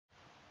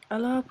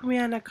Aloha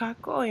pumiana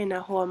kako e na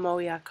hoa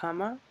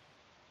Mauiakama.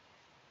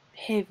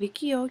 He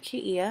wikio ke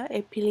ia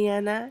e pili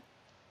ana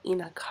I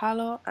na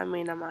kalo a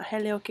me na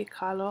mahele o ke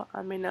kalo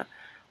a me na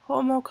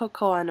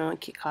hoʻomaokaukau ana o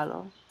ke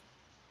kalo.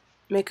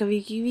 Me ka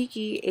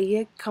wikiwiki e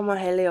ia ka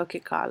mahele o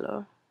ke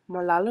kalo.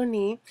 Ma lalo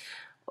ni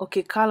o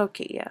ke kalo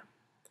ke ia.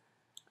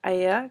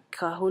 Aia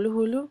ka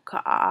huluhulu,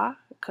 ka ʻaʻa,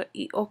 ka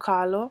ʻiʻo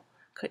kalo,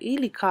 ka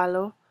ʻili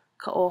kalo,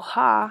 ka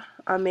ʻohā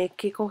a me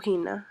ke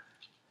kohina.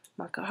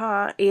 Ma ka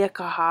hā, eia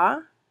ka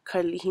hā, ka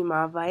lihi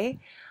māwai,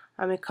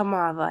 a me ka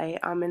māwai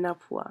a me nā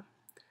pua.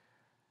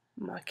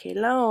 Ma ke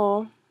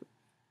lau,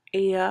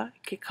 eia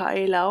ke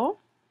kaʻe lau,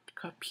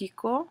 ka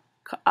piko,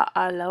 ka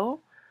ʻaʻa lau,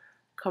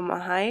 ka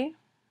mahai,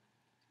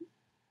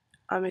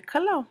 a me ka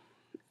lau.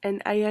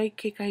 And aia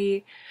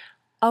kekahi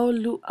ʻau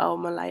luʻau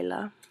ma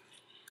laila.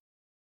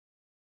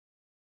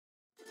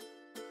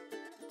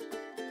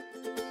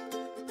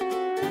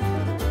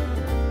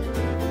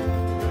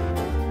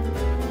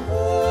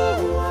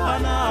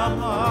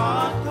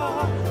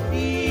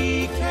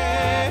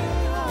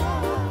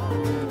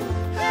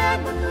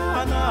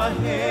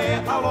 He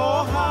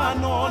aloha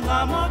no nā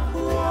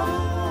makua.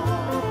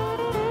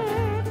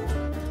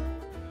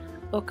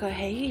 O ka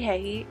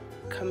hehi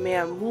ka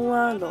mea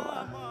mua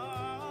loa.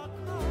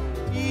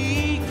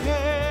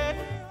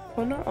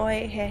 Pono ʻoe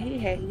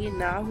hehi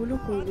nā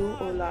huluhulu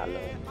o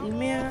lalo. I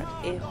mea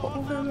e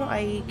hoʻohemo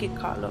ai ke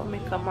kalo me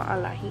ka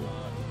maʻalahi.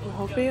 I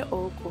hope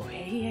o ko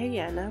hehi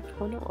ana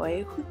pono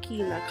ʻoe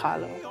huki nā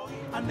kalo.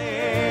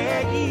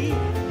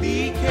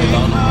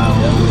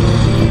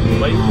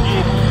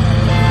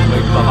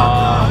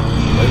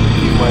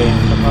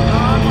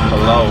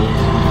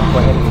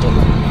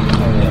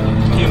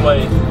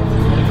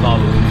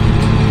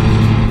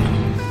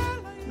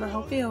 Ma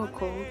hope o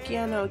ko huki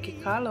ana o ke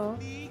kalo,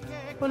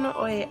 pono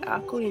ʻoe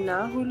aku I nā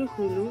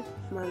huluhulu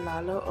ma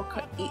lalo o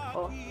ka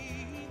ʻiʻo.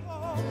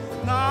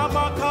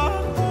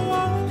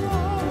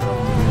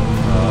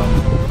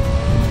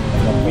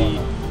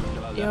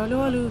 E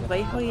oluolu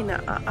waiho I nā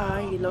ʻaʻa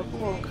I loko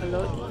o ka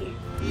loʻi.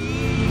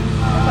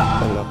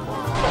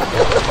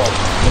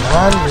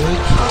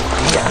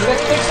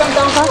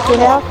 Ke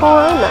hea ko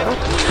ana.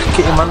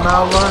 Ke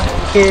manawa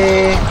ke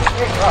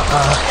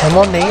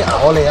hemo nei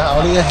ʻaʻole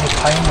he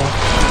kaino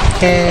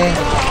ke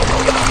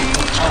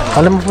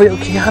ale mawai o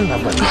ke hana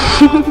mani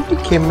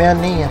ke mea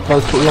nei a pau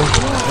tu iam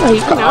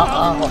ka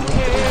ʻaʻa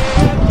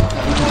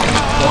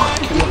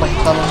ke ia wahi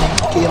kalo nei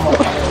ke ia mau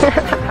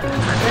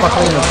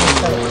wakaino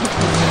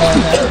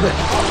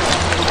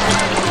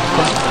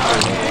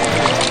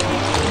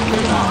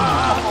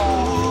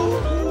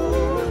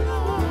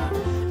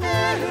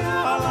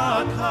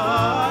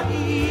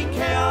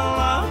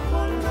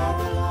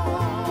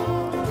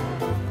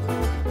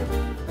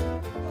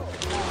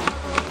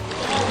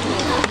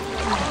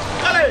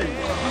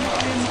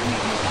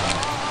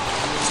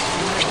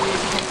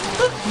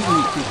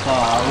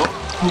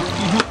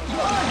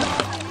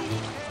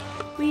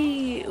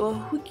Ui, ua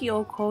huki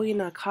o ko I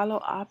nā kalo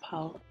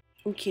ʻāpau.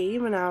 I ke I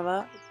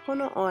manawa,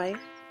 pono ʻoe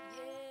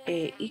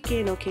e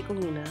ʻike no ke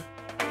kohina.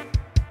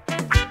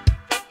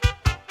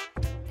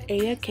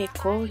 Eia ke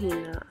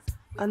kohina,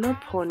 ano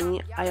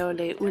poni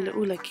aiole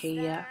ula ke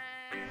ia.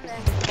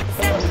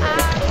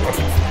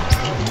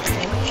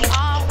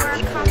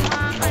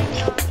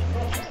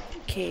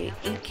 Ke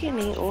ʻike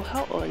nei o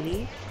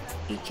hauʻoli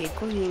I ke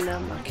kohina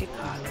ma ke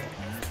kalo.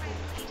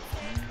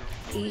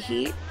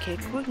 Ihi ke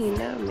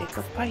kohina me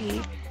ka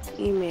pahi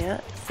I mea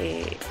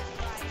e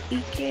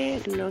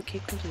ike no ke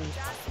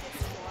kohina.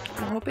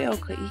 Ma hope o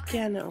ka ike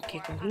ana o ke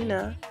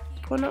kohina,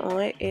 pono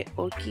ʻoe e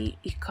oki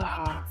I ka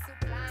hā.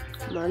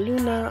 Ma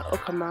luna o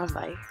ka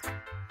māwai.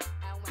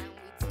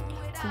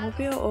 Ma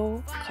hope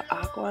o ka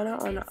ako ana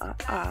o na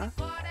ʻaʻa,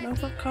 no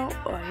ka kau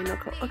ʻoe no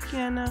ka oki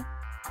ana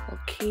o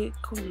ke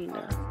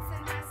kohina.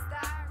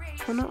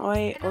 Pono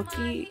ʻoe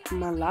oki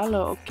ma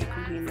lalo o ke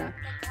kohina,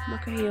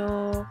 makahi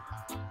o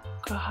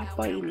ka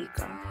hapa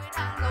inika.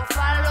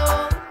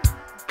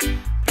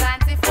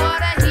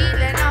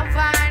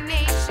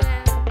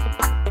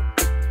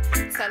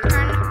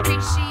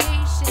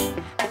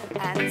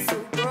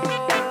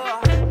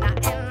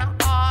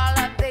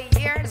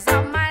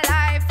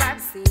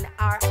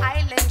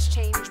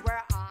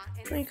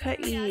 Mai ka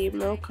I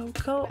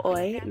maukaukau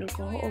ʻoe no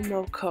ka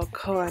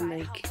hoʻomaokaukau ana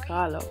I ke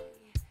kalo.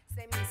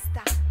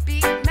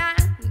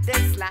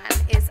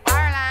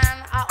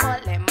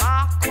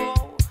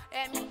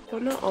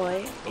 Pono ʻoe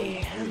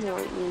e hemo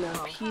I nā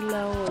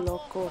pilau o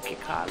loko o ke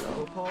kalo.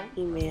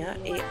 I mea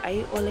e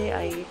ai ʻole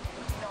ai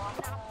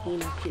I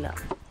nā pilau.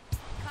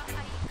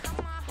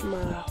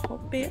 Ma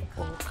hope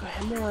o ka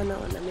hemo ana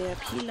o nā mea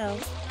pilau,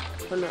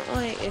 pono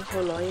ʻoe e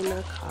holoi nā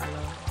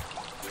kalo.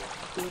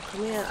 I ka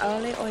mea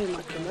ʻaole ʻoe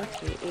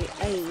makemake e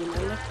ai I nā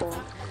loko.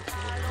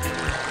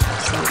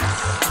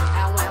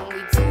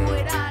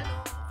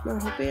 Ma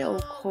hope o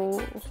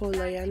ko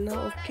holoi ana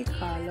o ke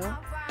kalo,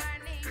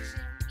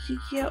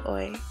 hikia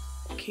ʻoe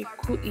ke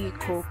kuʻi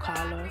ko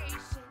kalo.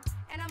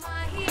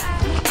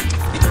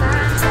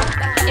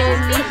 E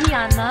lihi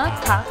ana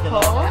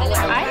kako,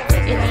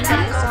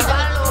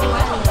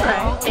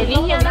 e lihi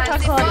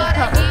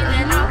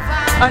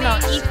Oh no,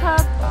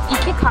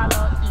 ike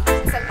kalo,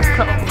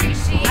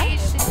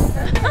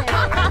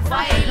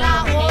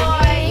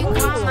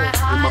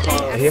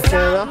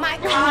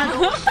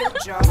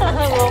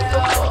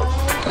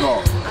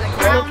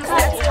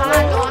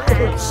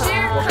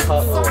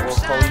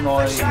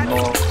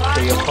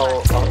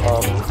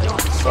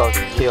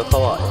 Kia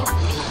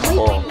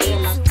kawaii.